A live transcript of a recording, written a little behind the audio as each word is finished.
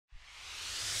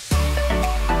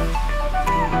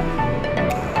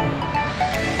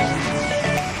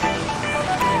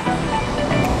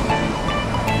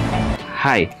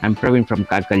Hi, I'm Praveen from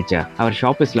Car Culture. Our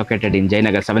shop is located in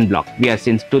Jainagar 7 block. We are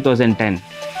since 2010.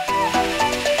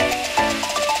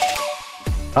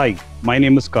 Hi, my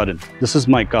name is Karan. This is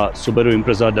my car, Subaru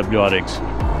Impreza WRX.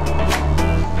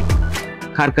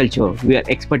 Car Culture, we are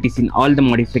expertise in all the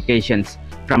modifications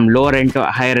from lower end to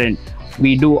higher end.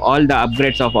 We do all the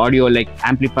upgrades of audio like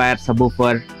amplifier,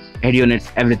 subwoofer, head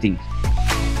units, everything.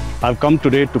 I've come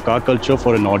today to Car Culture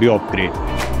for an audio upgrade.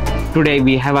 Today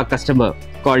we have a customer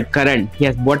called Karan. He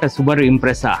has bought a Subaru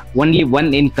Impreza, only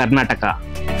one in Karnataka.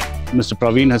 Mr.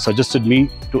 Praveen has suggested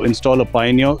me to install a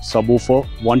Pioneer subwoofer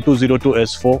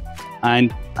 1202S4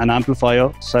 and an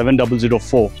amplifier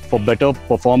 7004 for better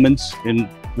performance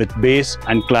with bass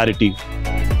and clarity.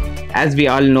 As we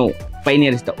all know,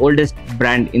 Pioneer is the oldest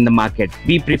brand in the market.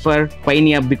 We prefer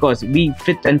Pioneer because we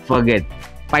fit and forget.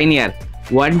 Pioneer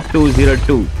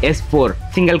 1202 S4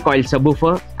 single coil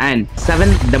subwoofer and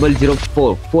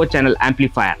 7004 4-channel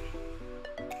amplifier.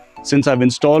 Since I've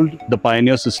installed the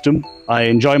Pioneer system, I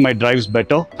enjoy my drives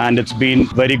better and it's been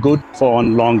very good for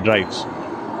on long drives.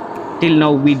 Till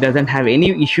now, we doesn't have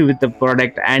any issue with the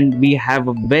product and we have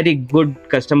a very good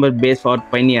customer base for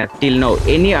Pioneer. Till now,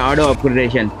 any auto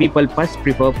upgradation, people first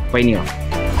prefer Pioneer.